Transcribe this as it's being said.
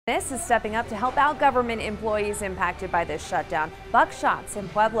This is stepping up to help out government employees impacted by this shutdown. Buckshot's in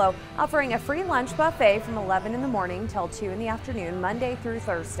Pueblo offering a free lunch buffet from 11 in the morning till 2 in the afternoon, Monday through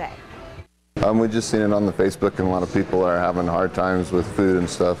Thursday. We just seen it on the Facebook, and a lot of people are having hard times with food and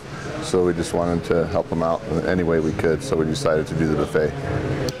stuff, so we just wanted to help them out in any way we could, so we decided to do the buffet.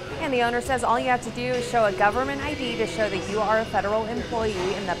 And the owner says all you have to do is show a government ID to show that you are a federal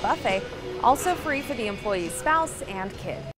employee, and the buffet also free for the employee's spouse and kid.